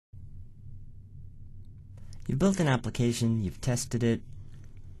You've built an application, you've tested it,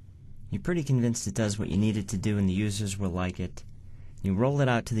 you're pretty convinced it does what you need it to do and the users will like it. You roll it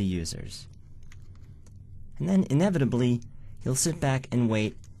out to the users. And then, inevitably, you'll sit back and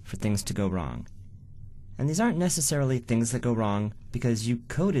wait for things to go wrong. And these aren't necessarily things that go wrong because you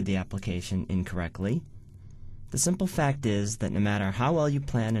coded the application incorrectly. The simple fact is that no matter how well you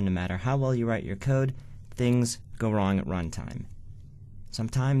plan and no matter how well you write your code, things go wrong at runtime.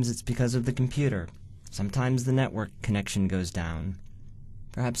 Sometimes it's because of the computer. Sometimes the network connection goes down.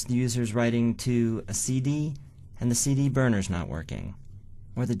 Perhaps the user's writing to a CD and the CD burner's not working,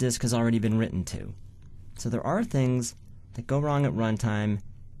 or the disk has already been written to. So there are things that go wrong at runtime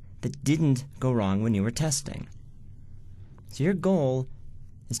that didn't go wrong when you were testing. So your goal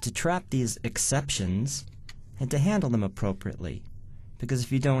is to trap these exceptions and to handle them appropriately, because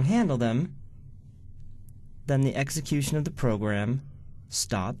if you don't handle them, then the execution of the program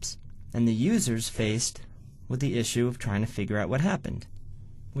stops and the user's faced with the issue of trying to figure out what happened,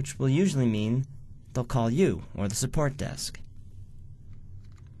 which will usually mean they'll call you or the support desk.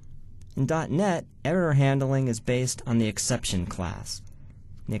 In .NET, error handling is based on the exception class.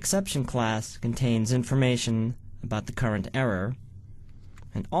 The exception class contains information about the current error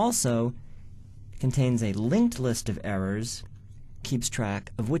and also contains a linked list of errors, keeps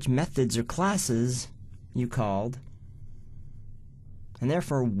track of which methods or classes you called, and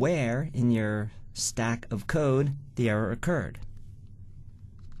therefore where in your stack of code the error occurred.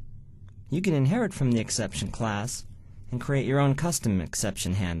 You can inherit from the exception class and create your own custom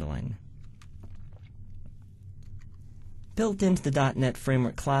exception handling. Built into the .NET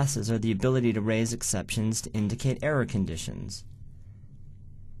Framework classes are the ability to raise exceptions to indicate error conditions.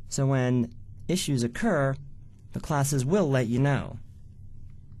 So when issues occur, the classes will let you know.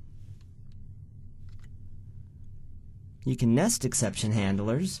 You can nest exception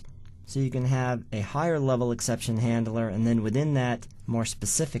handlers, so you can have a higher level exception handler and then within that more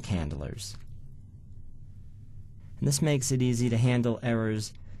specific handlers. And this makes it easy to handle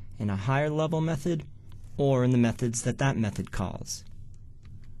errors in a higher level method or in the methods that that method calls.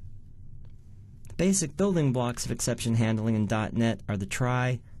 The basic building blocks of exception handling in .NET are the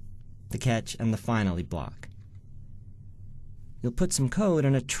try, the catch, and the finally block. You'll put some code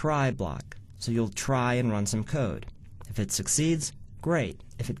in a try block, so you'll try and run some code. If it succeeds, great.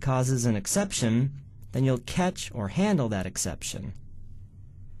 If it causes an exception, then you'll catch or handle that exception.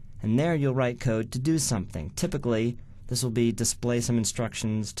 And there you'll write code to do something. Typically, this will be display some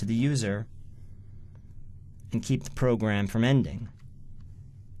instructions to the user and keep the program from ending.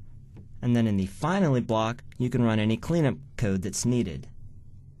 And then in the finally block, you can run any cleanup code that's needed.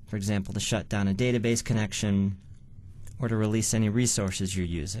 For example, to shut down a database connection or to release any resources you're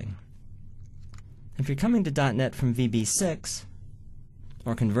using. If you're coming to .NET from VB6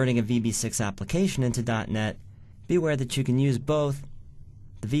 or converting a VB6 application into .NET, be aware that you can use both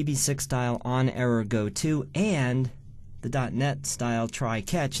the VB6 style onErrorGoTo and the .NET style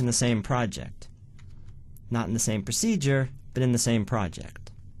try-catch in the same project. Not in the same procedure, but in the same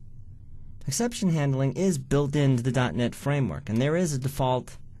project. Exception handling is built into the .NET framework, and there is a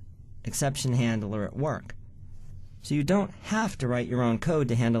default exception handler at work. So you don't have to write your own code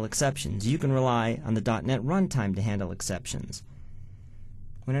to handle exceptions. You can rely on the .NET runtime to handle exceptions.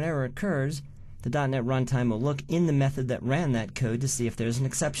 When an error occurs, the .NET runtime will look in the method that ran that code to see if there's an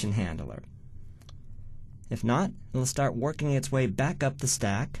exception handler. If not, it'll start working its way back up the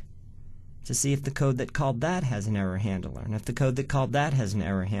stack to see if the code that called that has an error handler, and if the code that called that has an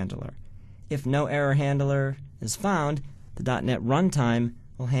error handler. If no error handler is found, the .NET runtime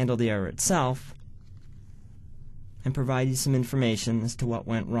will handle the error itself and provide you some information as to what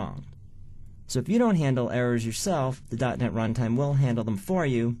went wrong. So if you don't handle errors yourself, the .NET runtime will handle them for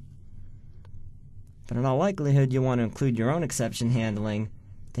you, but in all likelihood you'll want to include your own exception handling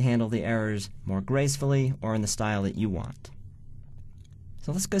to handle the errors more gracefully or in the style that you want.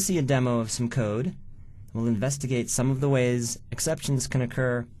 So let's go see a demo of some code. We'll investigate some of the ways exceptions can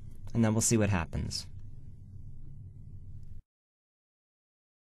occur, and then we'll see what happens.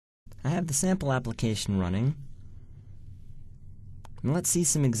 I have the sample application running, and let's see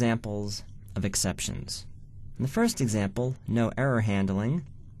some examples of exceptions. In the first example, no error handling,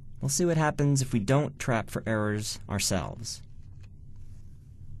 we'll see what happens if we don't trap for errors ourselves.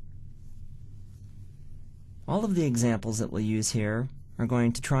 All of the examples that we'll use here are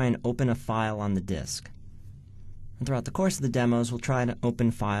going to try and open a file on the disk. And throughout the course of the demos, we'll try to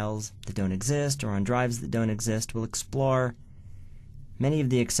open files that don't exist or on drives that don't exist. We'll explore many of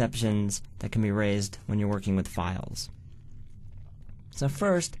the exceptions that can be raised when you're working with files. So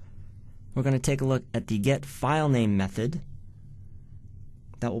first, we're going to take a look at the getFileName method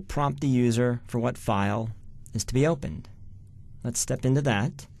that will prompt the user for what file is to be opened. Let's step into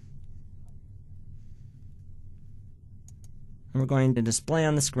that. And we're going to display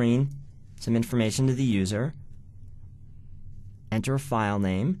on the screen some information to the user. Enter a file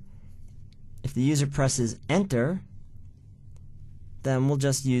name. If the user presses enter, then we'll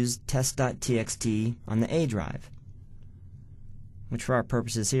just use test.txt on the A drive, which for our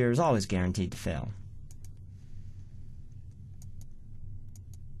purposes here is always guaranteed to fail.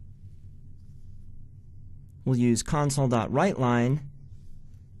 We'll use console.writeLine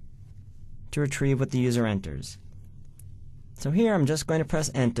to retrieve what the user enters. So here I'm just going to press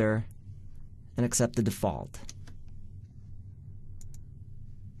enter and accept the default.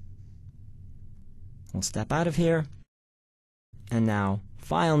 We'll step out of here, and now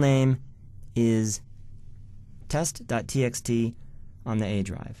file name is test.txt on the A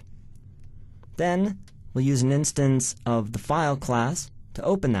drive. Then we'll use an instance of the file class to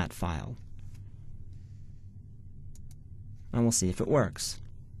open that file. And we'll see if it works.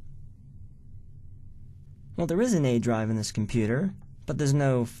 Well, there is an A drive in this computer, but there's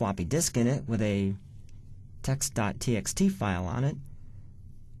no floppy disk in it with a text.txt file on it.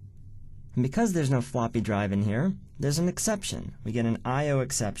 And because there's no floppy drive in here, there's an exception. We get an I/O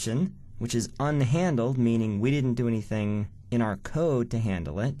exception, which is unhandled, meaning we didn't do anything in our code to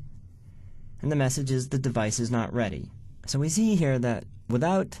handle it. And the message is the device is not ready. So we see here that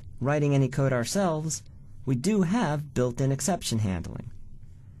without writing any code ourselves, we do have built-in exception handling.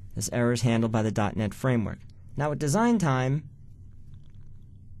 This error is handled by the .NET Framework. Now at design time,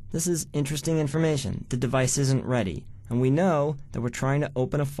 this is interesting information. The device isn't ready. And we know that we're trying to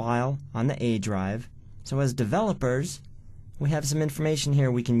open a file on the A drive. So as developers, we have some information here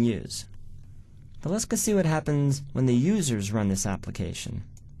we can use. But let's go see what happens when the users run this application.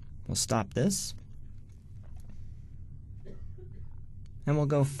 We'll stop this. And we'll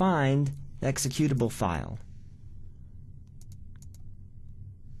go find the executable file.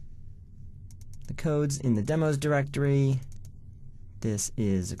 The code's in the demos directory. This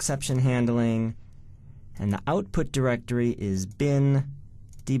is exception handling. And the output directory is bin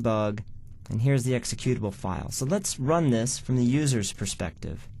debug, and here's the executable file. So let's run this from the user's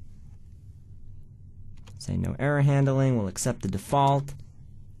perspective. Say no error handling, we'll accept the default,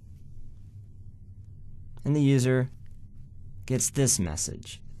 and the user gets this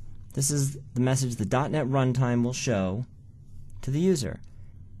message. This is the message the .NET runtime will show to the user.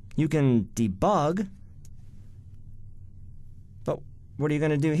 You can debug, but what are you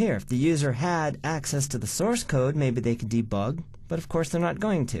going to do here? If the user had access to the source code, maybe they could debug, but of course they're not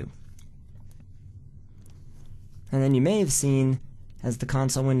going to. And then you may have seen, as the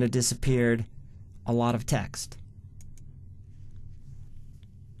console window disappeared, a lot of text.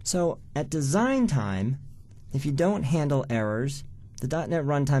 So at design time, if you don't handle errors, the .NET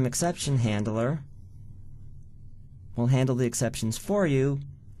Runtime Exception Handler will handle the exceptions for you,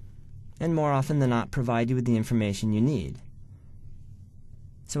 and more often than not provide you with the information you need.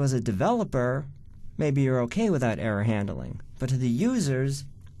 So as a developer, maybe you're okay without error handling, but to the users,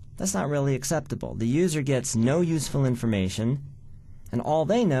 that's not really acceptable. The user gets no useful information, and all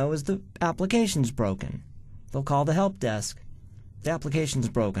they know is the application's broken. They'll call the help desk. The application's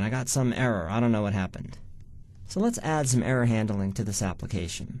broken. I got some error. I don't know what happened. So let's add some error handling to this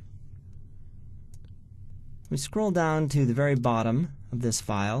application. We scroll down to the very bottom of this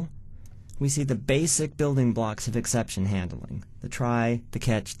file. We see the basic building blocks of exception handling: the try, the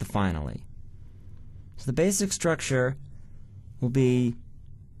catch, the finally. So the basic structure will be,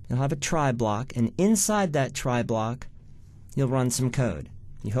 you'll have a try block, and inside that try block you'll run some code.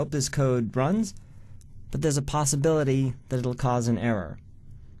 You hope this code runs, but there's a possibility that it'll cause an error.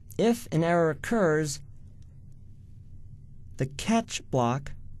 If an error occurs, the catch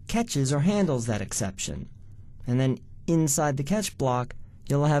block catches or handles that exception, and then inside the catch block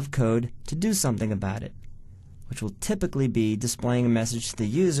you'll have code to do something about it, which will typically be displaying a message to the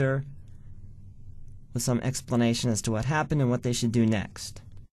user with some explanation as to what happened and what they should do next.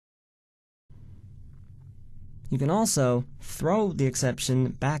 You can also throw the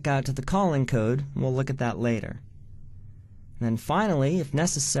exception back out to the calling code, and we'll look at that later. And then finally, if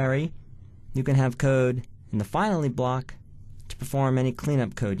necessary, you can have code in the finally block to perform any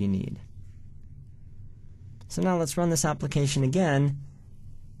cleanup code you need. So now let's run this application again,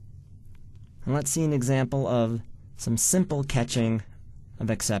 and let's see an example of some simple catching of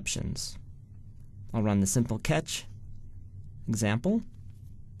exceptions. I'll run the simple catch example,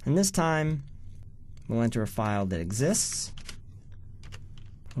 and this time we'll enter a file that exists.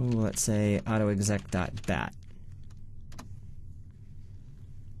 Let's say autoexec.bat.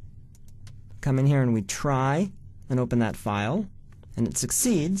 Come in here and we try and open that file, and it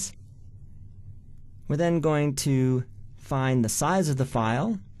succeeds. We're then going to find the size of the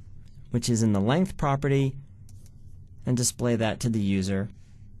file, which is in the length property, and display that to the user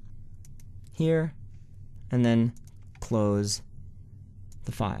here, and then close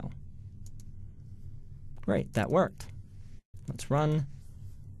the file. Great, that worked. Let's run.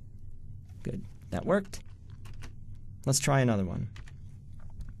 Good, that worked. Let's try another one.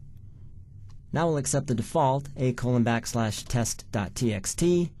 Now we'll accept the default a:\test.txt.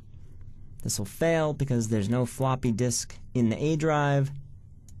 This will fail because there's no floppy disk in the A drive.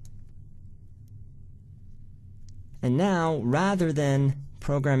 And now, rather than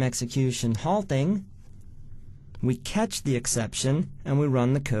program execution halting, we catch the exception and we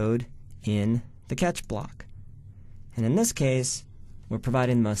run the code in the catch block. And in this case, we're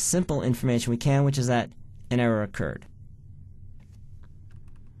providing the most simple information we can, which is that an error occurred.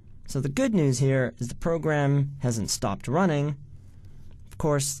 So the good news here is the program hasn't stopped running. Of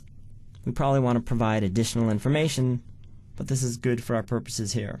course, we probably want to provide additional information, but this is good for our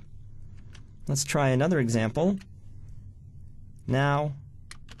purposes here. Let's try another example. Now,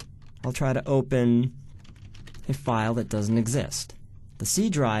 I'll try to open a file that doesn't exist. The C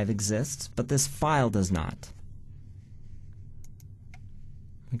drive exists, but this file does not.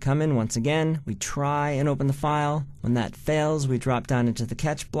 We come in once again, we try and open the file. When that fails, we drop down into the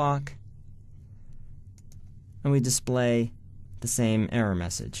catch block, and we display the same error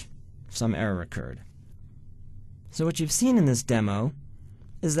message. Some error occurred. So what you've seen in this demo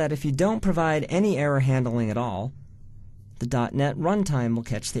is that if you don't provide any error handling at all, the .NET runtime will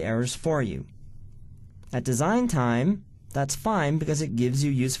catch the errors for you. At design time, that's fine because it gives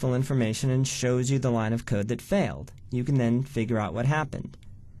you useful information and shows you the line of code that failed. You can then figure out what happened.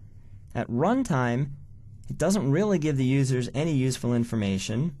 At runtime, it doesn't really give the users any useful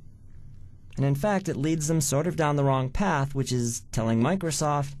information, and in fact it leads them sort of down the wrong path, which is telling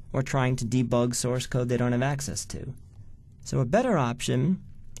Microsoft or trying to debug source code they don't have access to. So a better option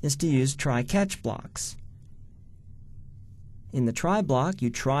is to use try-catch blocks. In the try block, you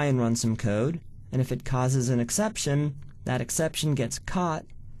try and run some code, and if it causes an exception, that exception gets caught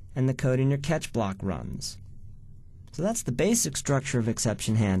and the code in your catch block runs. So that's the basic structure of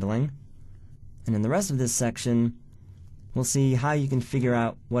exception handling. And in the rest of this section, we'll see how you can figure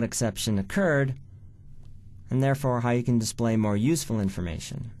out what exception occurred, and therefore how you can display more useful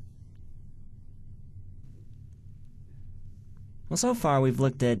information. Well, so far we've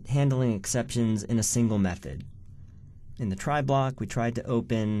looked at handling exceptions in a single method. In the try block, we tried to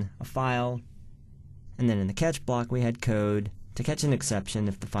open a file, and then in the catch block we had code to catch an exception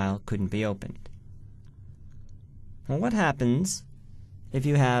if the file couldn't be opened. Well, what happens if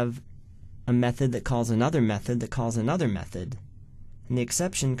you have a method that calls another method that calls another method, and the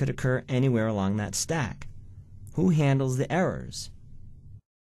exception could occur anywhere along that stack? Who handles the errors?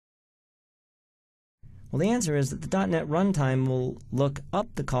 Well, the answer is that the .NET runtime will look up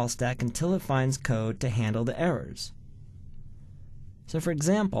the call stack until it finds code to handle the errors. So for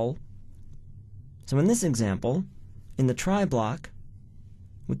example, in this example, in the try block,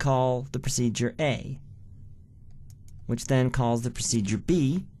 we call the procedure A, which then calls the procedure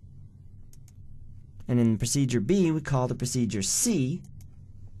B, and in procedure B we call the procedure C,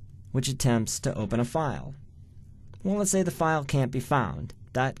 which attempts to open a file. Well, let's say the file can't be found.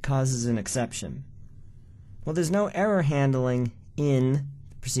 That causes an exception. Well, there's no error handling in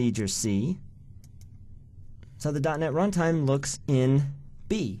procedure C, so the .NET runtime looks in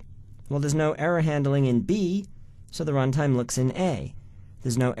B. Well, there's no error handling in B, so the runtime looks in A.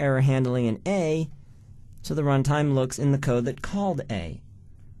 There's no error handling in A, so the runtime looks in the code that called A.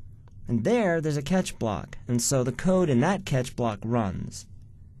 And there's a catch block, and so the code in that catch block runs.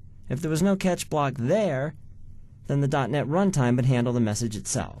 If there was no catch block there, then the .NET runtime would handle the message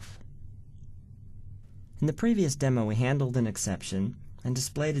itself. In the previous demo, we handled an exception and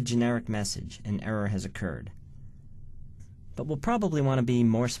displayed a generic message, an error has occurred. But we'll probably want to be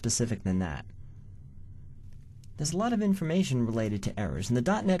more specific than that. There's a lot of information related to errors, and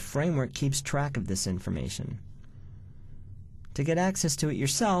the .NET framework keeps track of this information. To get access to it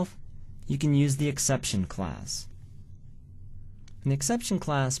yourself, you can use the exception class. And the exception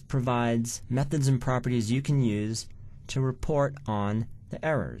class provides methods and properties you can use to report on the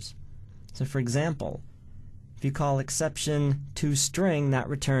errors. So for example, if you call exception toString, that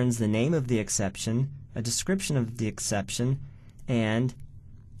returns the name of the exception, a description of the exception, and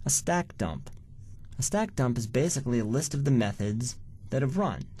a stack dump. A stack dump is basically a list of the methods that have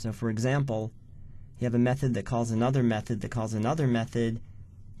run. So for example, you have a method that calls another method that calls another method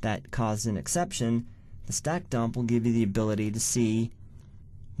that caused an exception. The stack dump will give you the ability to see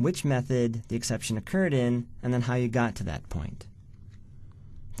which method the exception occurred in and then how you got to that point.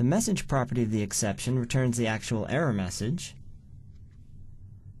 The message property of the exception returns the actual error message,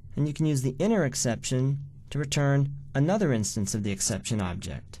 and you can use the inner exception to return another instance of the exception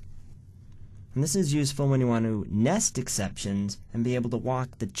object. And this is useful when you want to nest exceptions and be able to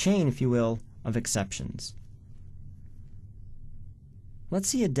walk the chain, if you will, of exceptions. Let's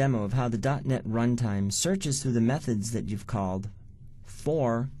see a demo of how the .NET Runtime searches through the methods that you've called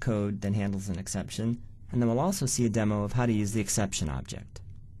for code that handles an exception, and then we'll also see a demo of how to use the exception object.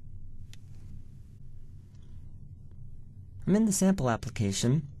 I'm in the sample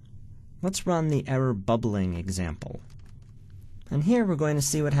application. Let's run the error bubbling example. And here we're going to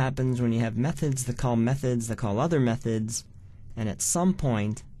see what happens when you have methods that call other methods, and at some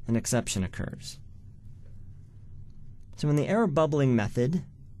point an exception occurs. So in the error bubbling method,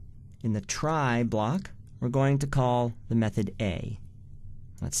 in the try block, we're going to call the method A.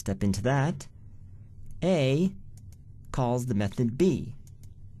 Let's step into that. A calls the method B,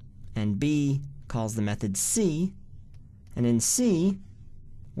 and B calls the method C, and in C,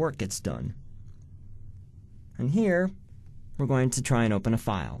 work gets done. And here, we're going to try and open a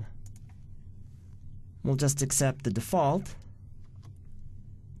file. We'll just accept the default,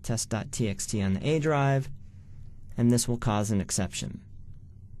 test.txt on the A drive, and this will cause an exception.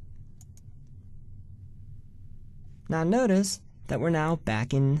 Now notice that we're now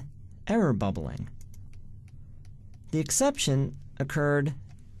back in error bubbling. The exception occurred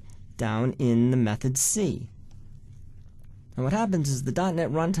down in the method C. And what happens is the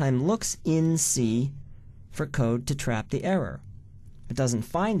 .NET Runtime looks in C for code to trap the error. It doesn't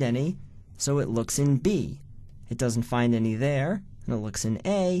find any, so it looks in B. It doesn't find any there, and it looks in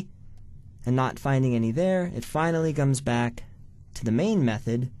A, and not finding any there, it finally comes back to the main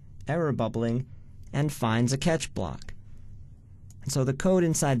method, error bubbling, and finds a catch block. And so the code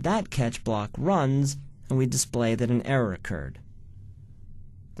inside that catch block runs, and we display that an error occurred.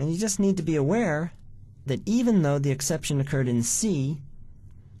 And you just need to be aware that even though the exception occurred in C,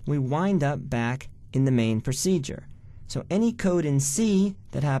 we wind up back in the main procedure. So any code in C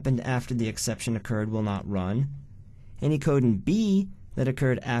that happened after the exception occurred will not run. Any code in B that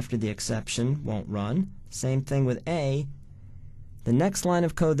occurred after the exception won't run. Same thing with A. The next line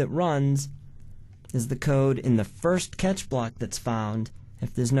of code that runs is the code in the first catch block that's found.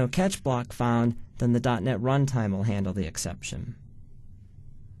 If there's no catch block found, then the .NET Runtime will handle the exception.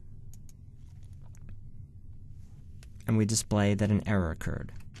 And we display that an error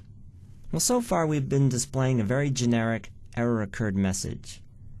occurred. Well, so far we've been displaying a very generic error occurred message.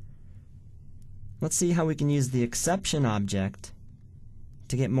 Let's see how we can use the exception object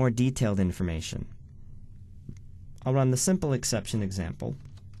to get more detailed information. I'll run the simple exception example.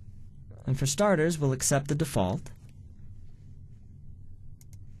 And for starters, we'll accept the default.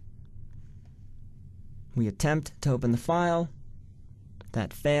 We attempt to open the file.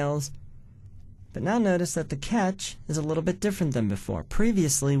 That fails. But now notice that the catch is a little bit different than before.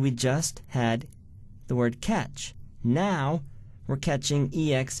 Previously, we just had the word catch. Now, we're catching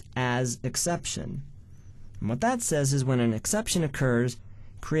EX as exception. And what that says is when an exception occurs,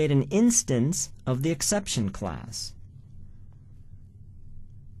 create an instance of the exception class.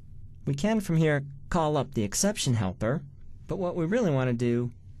 We can, from here, call up the exception helper, but what we really want to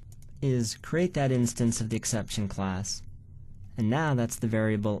do is create that instance of the exception class, and now that's the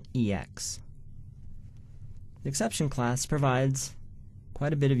variable EX. The exception class provides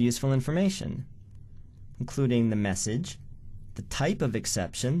quite a bit of useful information, including the message, the type of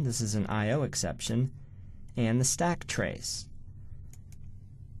exception, this is an IO exception, and the stack trace.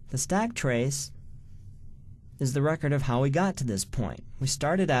 The stack trace is the record of how we got to this point. We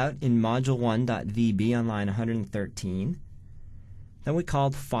started out in module1.vb on line 113. Then we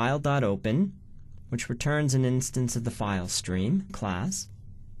called file.open, which returns an instance of the file stream class.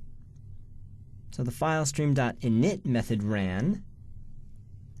 So the filestream.init method ran,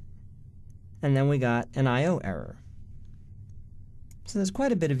 and then we got an IO error. So there's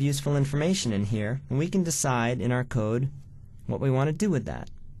quite a bit of useful information in here, and we can decide in our code what we want to do with that.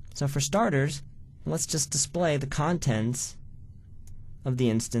 So for starters, let's just display the contents of the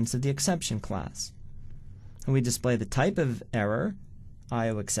instance of the exception class. And we display the type of error,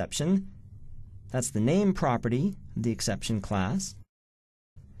 IO exception. That's the name property of the exception class.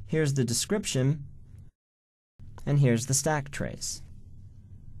 Here's the description, and here's the stack trace.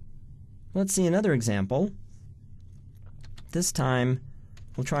 Let's see another example. This time,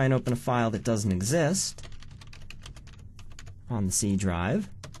 we'll try and open a file that doesn't exist on the C drive.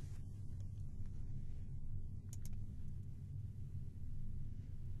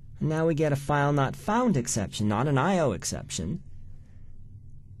 And now we get a file not found exception, not an IO exception.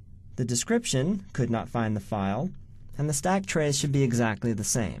 The description could not find the file, and the stack trays should be exactly the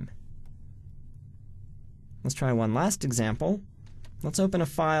same. Let's try one last example. Let's open a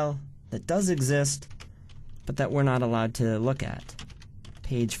file that does exist, but that we're not allowed to look at.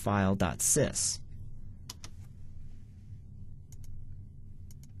 Pagefile.sys.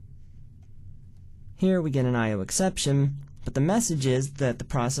 Here we get an I/O exception, but the message is that the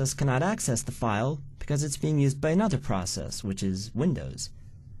process cannot access the file because it's being used by another process, which is Windows.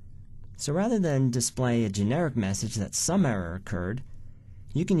 So rather than display a generic message that some error occurred,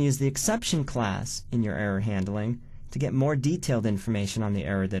 you can use the exception class in your error handling to get more detailed information on the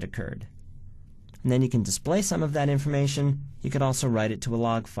error that occurred. And then you can display some of that information. You could also write it to a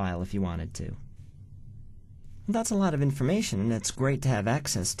log file if you wanted to. And that's a lot of information, and it's great to have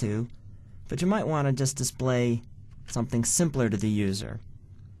access to, but you might want to just display something simpler to the user.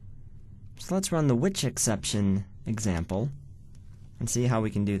 So let's run the which exception example and see how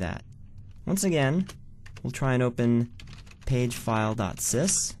we can do that. Once again, we'll try and open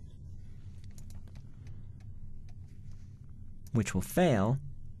pagefile.sys, which will fail.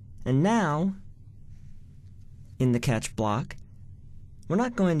 And now, in the catch block, we're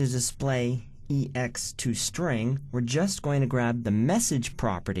not going to display ex2string, we're just going to grab the message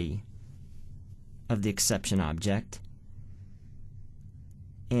property of the exception object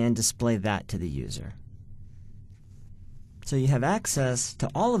and display that to the user. So you have access to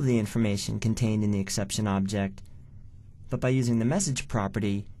all of the information contained in the exception object, but by using the message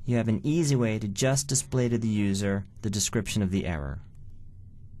property, you have an easy way to just display to the user the description of the error.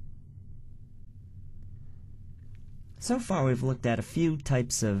 So far we've looked at a few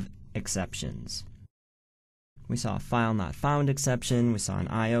types of exceptions. We saw a file not found exception, we saw an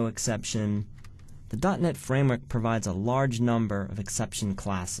I/O exception. The .NET Framework provides a large number of exception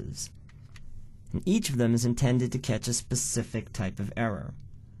classes, and each of them is intended to catch a specific type of error.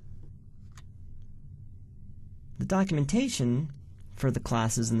 The documentation for the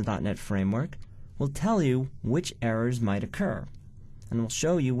classes in the .NET Framework will tell you which errors might occur, and will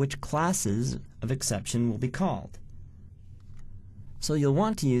show you which classes of exception will be called. So you'll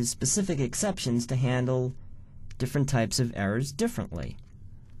want to use specific exceptions to handle different types of errors differently.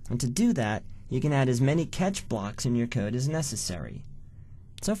 And to do that, you can add as many catch blocks in your code as necessary.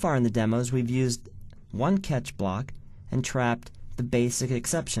 So far in the demos, we've used one catch block and trapped the basic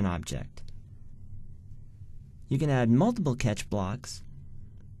exception object. You can add multiple catch blocks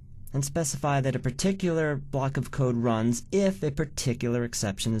and specify that a particular block of code runs if a particular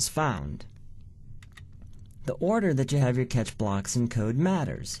exception is found. The order that you have your catch blocks in code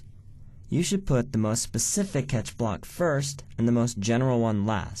matters. You should put the most specific catch block first and the most general one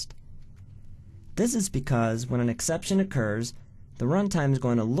last. This is because when an exception occurs, the runtime is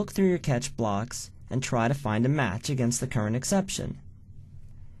going to look through your catch blocks and try to find a match against the current exception.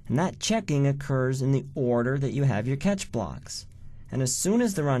 And that checking occurs in the order that you have your catch blocks. And as soon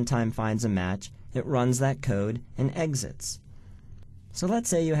as the runtime finds a match, it runs that code and exits. So let's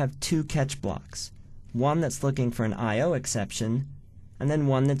say you have two catch blocks, one that's looking for an I/O exception, and then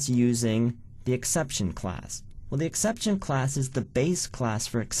one that's using the exception class. Well, the exception class is the base class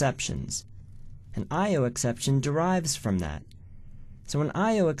for exceptions. An I/O exception derives from that. So an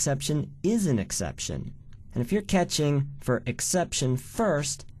I/O exception is an exception. And if you're catching for exception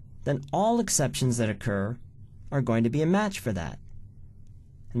first, then all exceptions that occur are going to be a match for that.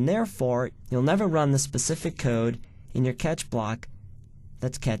 And therefore, you'll never run the specific code in your catch block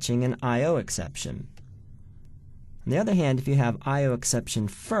that's catching an I/O exception. On the other hand, if you have I/O exception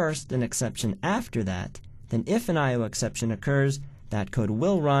first and exception after that, then if an I/O exception occurs, that code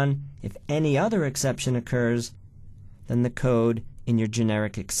will run. If any other exception occurs, then the code in your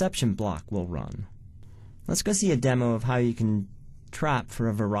generic exception block will run. Let's go see a demo of how you can trap for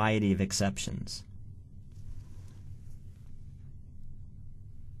a variety of exceptions.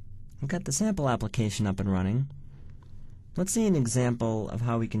 We've got the sample application up and running. Let's see an example of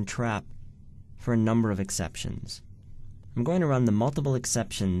how we can trap for a number of exceptions. I'm going to run the multiple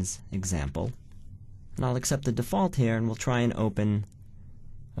exceptions example, and I'll accept the default here, and we'll try and open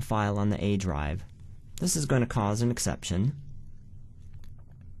a file on the A drive. This is going to cause an exception.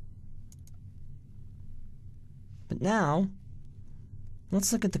 But now,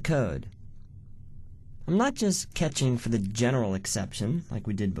 let's look at the code. I'm not just catching for the general exception, like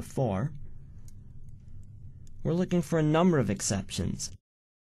we did before. We're looking for a number of exceptions.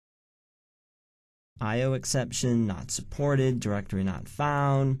 I/O exception, not supported, directory not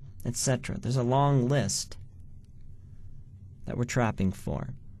found, etc. There's a long list that we're trapping for.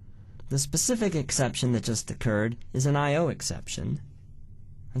 The specific exception that just occurred is an I/O exception.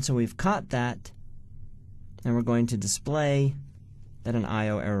 And so we've caught that, and we're going to display that an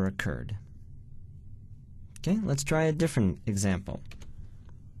I/O error occurred. Okay, let's try a different example.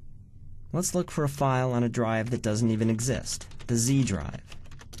 Let's look for a file on a drive that doesn't even exist, the Z drive.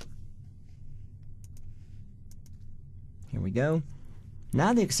 Here we go.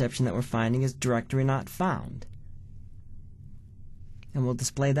 Now the exception that we're finding is directory not found. And we'll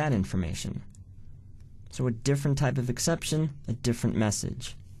display that information. So a different type of exception, a different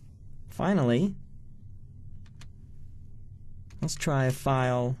message. Finally, let's try a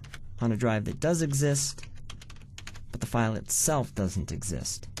file on a drive that does exist, but the file itself doesn't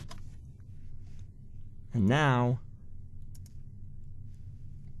exist. And now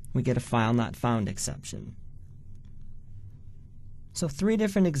we get a file not found exception. So 3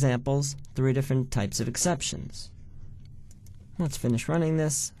 different examples, 3 different types of exceptions. Let's finish running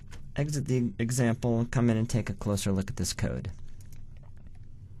this, exit the example, and come in and take a closer look at this code.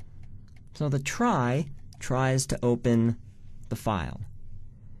 So the try tries to open the file.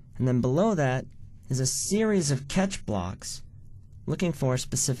 And then below that is a series of catch blocks looking for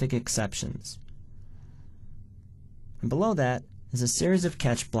specific exceptions. And below that is a series of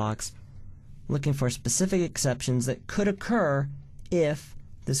catch blocks looking for specific exceptions that could occur if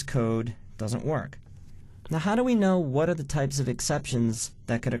this code doesn't work. Now, how do we know what are the types of exceptions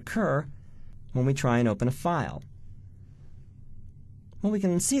that could occur when we try and open a file? Well, we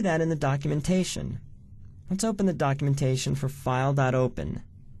can see that in the documentation. Let's open the documentation for file.open.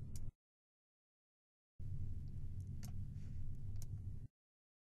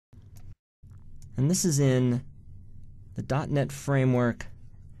 And this is in the .NET Framework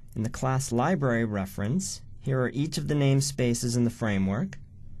in the class library reference. Here are each of the namespaces in the framework.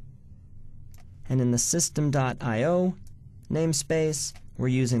 And in the system.io namespace, we're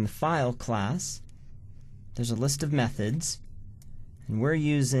using the file class. There's a list of methods, and we're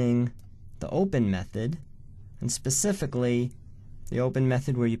using the open method, and specifically the open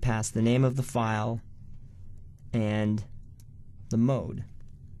method where you pass the name of the file and the mode.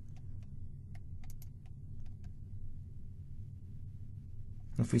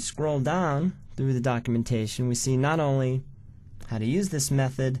 If we scroll down through the documentation, we see not only how to use this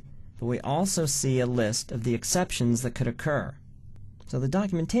method, but we also see a list of the exceptions that could occur. So the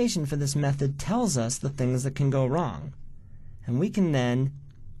documentation for this method tells us the things that can go wrong, and we can then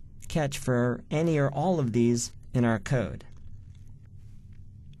catch for any or all of these in our code.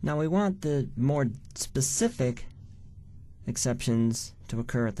 Now we want the more specific exceptions to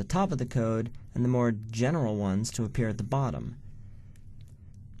occur at the top of the code and the more general ones to appear at the bottom.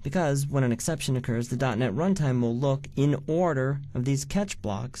 Because when an exception occurs, the .NET Runtime will look in order of these catch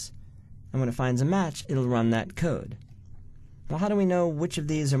blocks, and when it finds a match, it'll run that code. Well, how do we know which of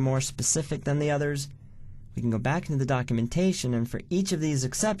these are more specific than the others? We can go back into the documentation, and for each of these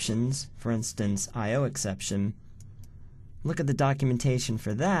exceptions, for instance, IO exception, look at the documentation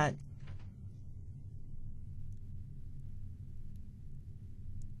for that,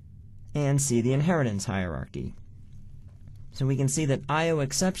 and see the inheritance hierarchy. So we can see that IO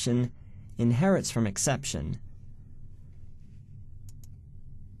exception inherits from exception.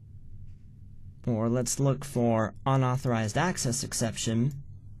 Or let's look for unauthorized access exception.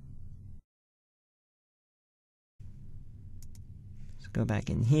 Let's go back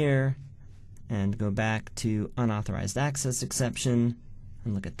in here and go back to unauthorized access exception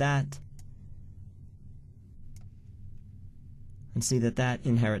and look at that. And see that that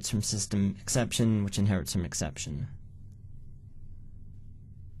inherits from system exception, which inherits from exception.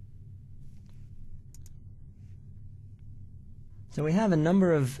 So we have a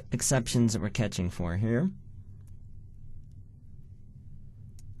number of exceptions that we're catching for here.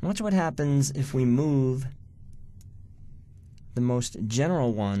 Watch what happens if we move the most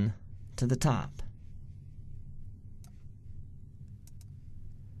general one to the top.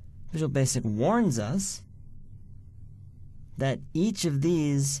 Visual Basic warns us that each of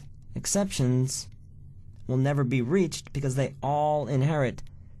these exceptions will never be reached because they all inherit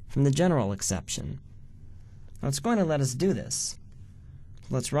from the general exception. Now it's going to let us do this.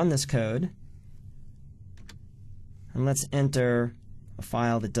 Let's run this code, and let's enter a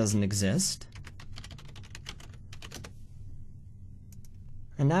file that doesn't exist.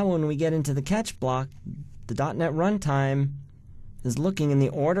 And now when we get into the catch block, the .NET Runtime is looking in the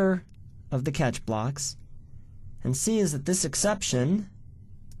order of the catch blocks and sees that this exception,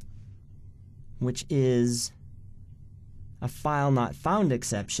 which is a file not found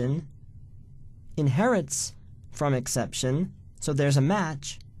exception, inherits from exception. So there's a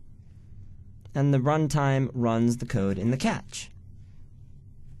match, and the runtime runs the code in the catch.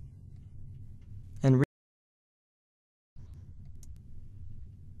 And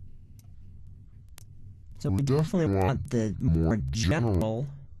so we definitely want the more general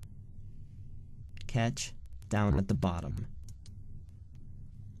catch down at the bottom.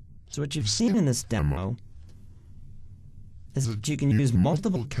 So what you've seen in this demo is that you can use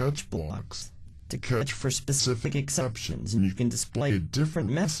multiple catch blocks to catch for specific exceptions, and you can display a different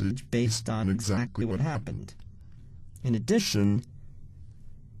message based on exactly what happened. In addition,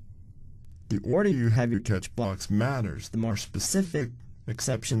 the order you have your catch blocks matters. The more specific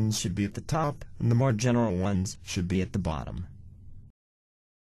exceptions should be at the top, and the more general ones should be at the bottom.